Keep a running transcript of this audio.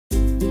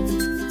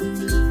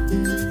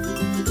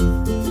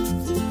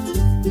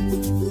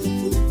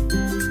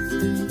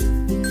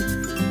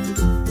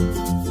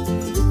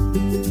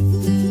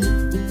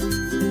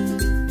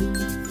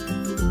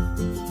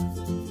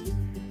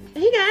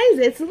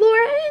It's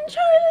Laura and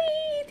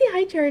Charlie. Say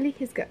hi, Charlie.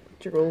 He's got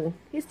drool.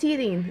 He's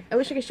teething. I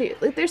wish I could show you.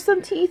 Like, there's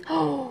some teeth.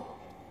 Oh,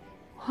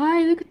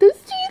 hi. Look at those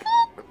teeth.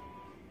 Look.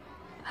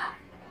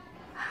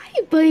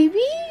 Hi,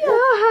 baby.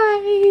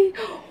 Hi.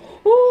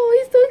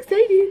 Oh, he's so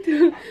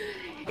excited.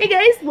 Hey,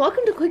 guys.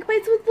 Welcome to Quick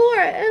Bites with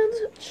Laura and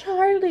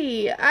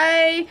Charlie.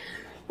 I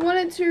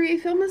wanted to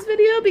refilm this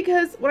video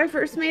because when I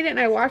first made it and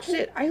I watched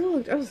it, I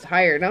was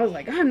tired. I was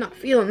like, I'm not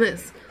feeling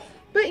this.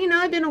 But, you know,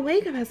 I've been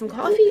awake, I've had some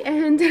coffee,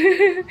 and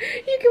you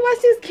can watch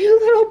this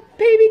cute little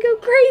baby go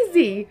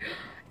crazy.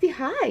 Say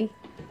hi.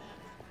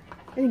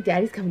 I think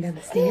Daddy's coming down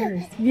the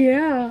stairs.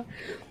 Yeah.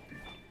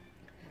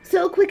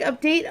 So, quick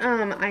update.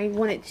 I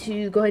wanted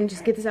to go ahead and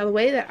just get this out of the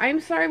way that I'm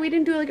sorry we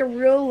didn't do, like, a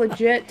real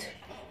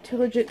too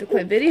legit to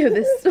quit video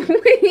this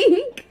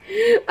week.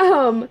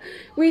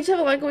 We each have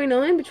a lot going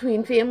on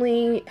between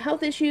family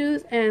health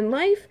issues and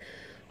life.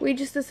 We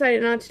just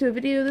decided not to do a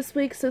video this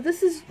week, so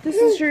this is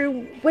your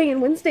Weigh-In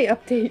Wednesday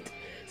update.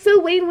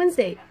 So Weigh-In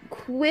Wednesday,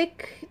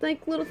 quick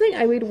little thing.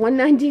 I weighed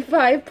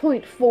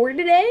 195.4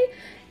 today,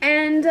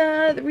 and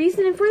the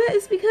reason for that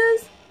is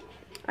because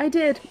I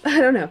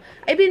don't know.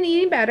 I've been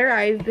eating better.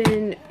 I've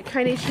been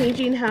kind of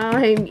changing how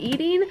I'm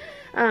eating.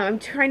 I'm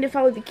trying to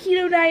follow the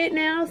keto diet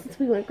now since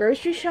we went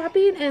grocery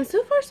shopping, and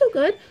so far so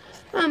good.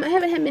 I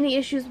haven't had many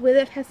issues with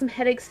it. I've had some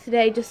headaches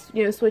today, just,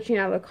 you know, switching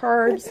out of the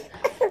carbs.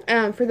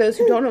 For those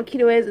who don't know what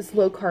keto is, it's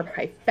low carb,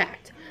 high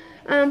fat.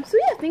 So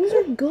yeah, things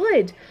are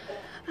good.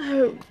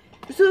 So,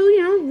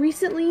 you know,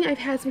 recently I've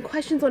had some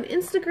questions on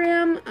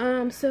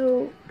Instagram,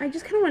 so I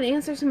just kind of want to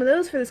answer some of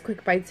those for this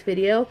Quick Bites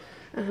video.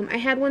 I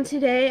had one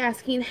today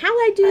asking, how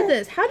did I do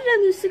this? How did I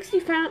lose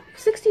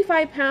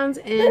 65 pounds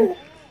in,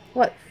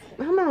 what,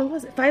 how long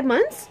was it, 5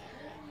 months?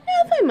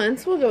 Yeah, 5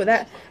 months, we'll go with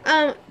that.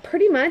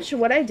 Pretty much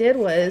what I did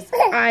was,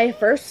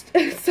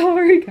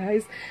 sorry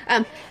guys,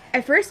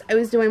 at first I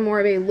was doing more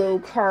of a low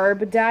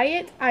carb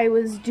diet. Not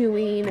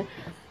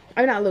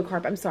low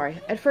carb, I'm sorry.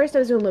 At first I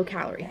was doing low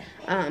calorie.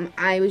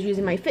 I was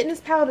using my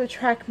FitnessPal to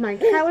track my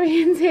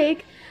calorie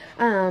intake.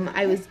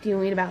 I was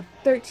doing about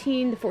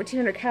 1,300 to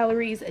 1,400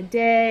 calories a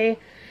day,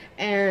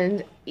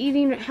 and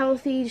eating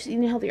healthy, just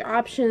eating healthier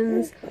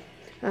options.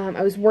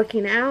 I was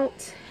working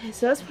out,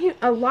 so that's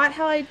a lot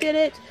how I did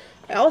it.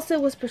 I also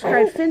was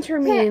prescribed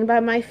Phentermine by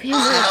my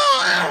family.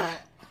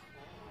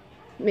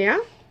 Yeah?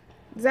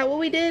 Is that what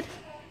we did?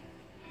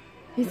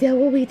 Is that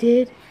what we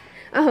did?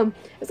 I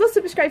was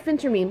also prescribed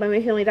Phentermine by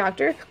my family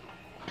doctor.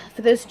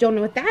 For those who don't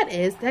know what that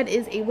is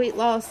a weight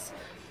loss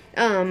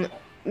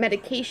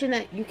medication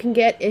that you can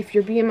get if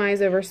your BMI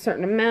is over a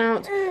certain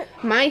amount.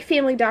 My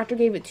family doctor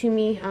gave it to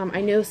me.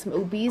 I know some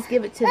OBs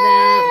give it to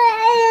them,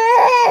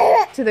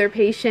 to their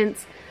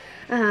patients.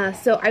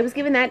 So I was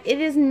given that. It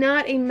is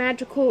not a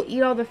magical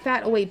eat all the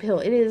fat away pill.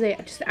 It is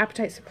just an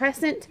appetite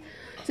suppressant.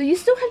 So you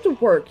still have to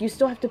work. You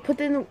still have to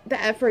put in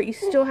the effort. You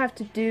still have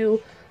to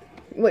do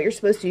what you're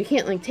supposed to. You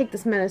can't like take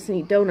this medicine,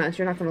 eat donuts.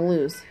 You're not going to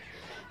lose.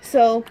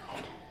 So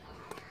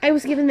I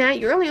was given that.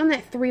 You're only on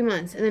that 3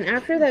 months. And then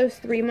after those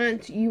 3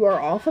 months, you are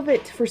off of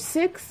it for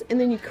 6. And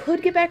then you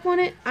could get back on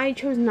it. I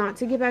chose not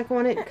to get back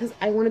on it because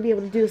I want to be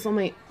able to do this on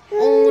my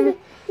own.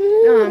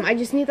 I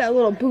just need that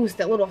little boost,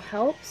 that little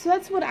help. So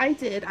that's what I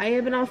did. I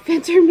have been on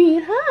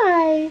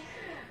Phentermine,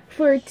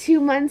 for 2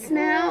 months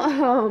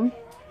now.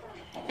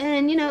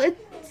 And you know,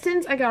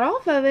 since I got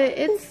off of it,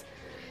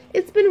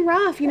 it's been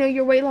rough. You know,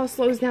 your weight loss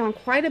slows down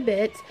quite a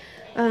bit.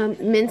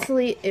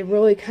 Mentally, it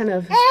really kind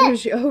of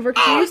screws you over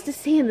because you're used to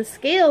seeing the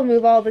scale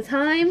move all the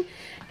time,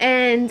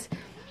 and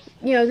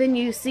you know, then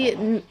you see it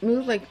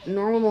move like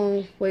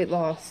normal weight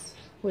loss,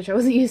 which I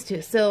wasn't used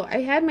to. So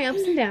I had my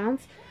ups and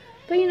downs.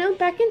 But, you know,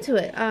 back into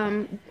it.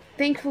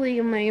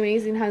 Thankfully, my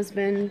amazing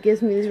husband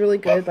gives me these really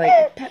good,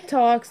 like, pep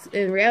talks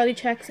and reality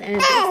checks, and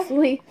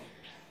basically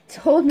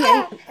told me,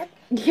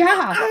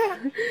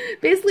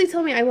 basically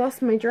told me I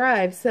lost my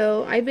drive.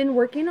 So, I've been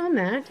working on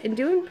that and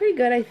doing pretty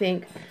good, I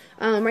think.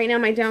 Right now,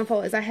 my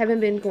downfall is I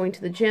haven't been going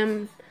to the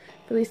gym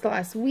for at least the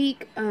last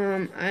week.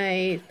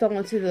 I fell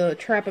into the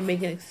trap of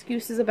making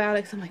excuses about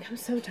it, because I'm like, I'm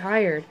so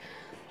tired.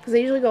 Because I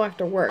usually go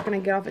after work, and I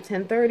get off at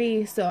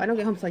 10:30, so I don't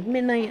get home till, like,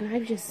 midnight, and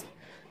I've just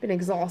been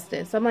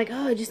exhausted. So I'm like,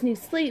 oh, I just need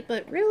sleep.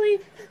 But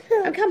really,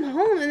 I come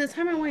home and the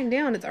time I'm laying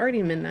down, it's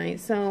already midnight.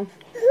 So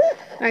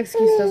my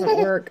excuse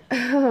doesn't work.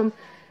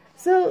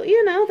 So,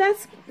 you know,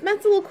 that's a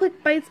little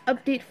Quick Bites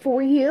update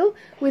for you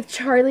with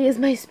Charlie as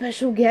my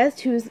special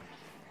guest, who's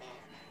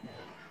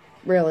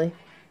really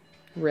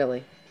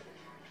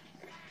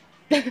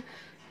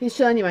he's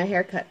showing you my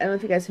haircut. I don't know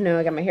if you guys know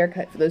I got my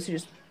haircut, for those who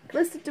just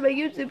listen to my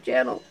YouTube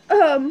channel.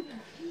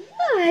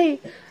 Hi.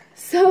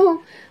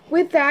 So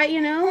with that,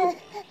 you know,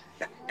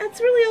 that's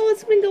really all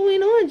that's been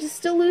going on. Just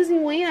still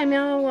losing weight. I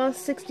now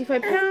lost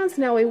 65 pounds.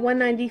 Now I weigh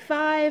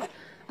 195.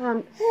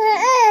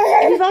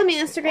 If you follow me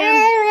on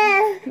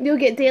Instagram, you'll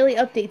get daily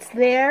updates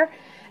there.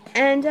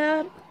 And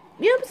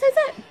besides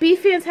that, be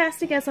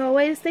fantastic as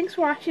always. Thanks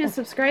for watching and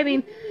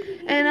subscribing.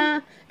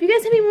 And if you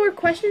guys have any more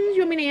questions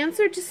you want me to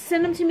answer, just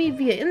send them to me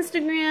via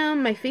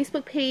Instagram, my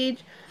Facebook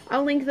page.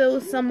 I'll link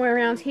those somewhere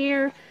around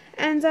here.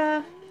 And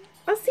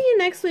I'll see you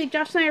next week.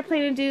 Josh and I are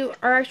planning to do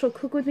our actual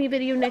cook with me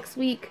video next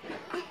week.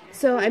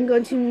 So I'm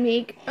going to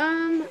make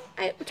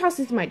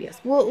tossing some ideas.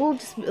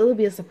 It'll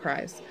be a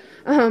surprise.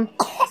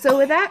 So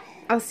with that,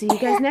 I'll see you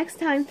guys next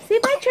time. Say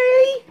bye,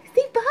 Charlie.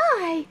 Say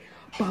bye.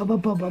 Bye bye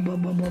bye bye bye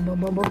bye bye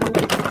bye bye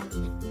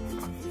bye.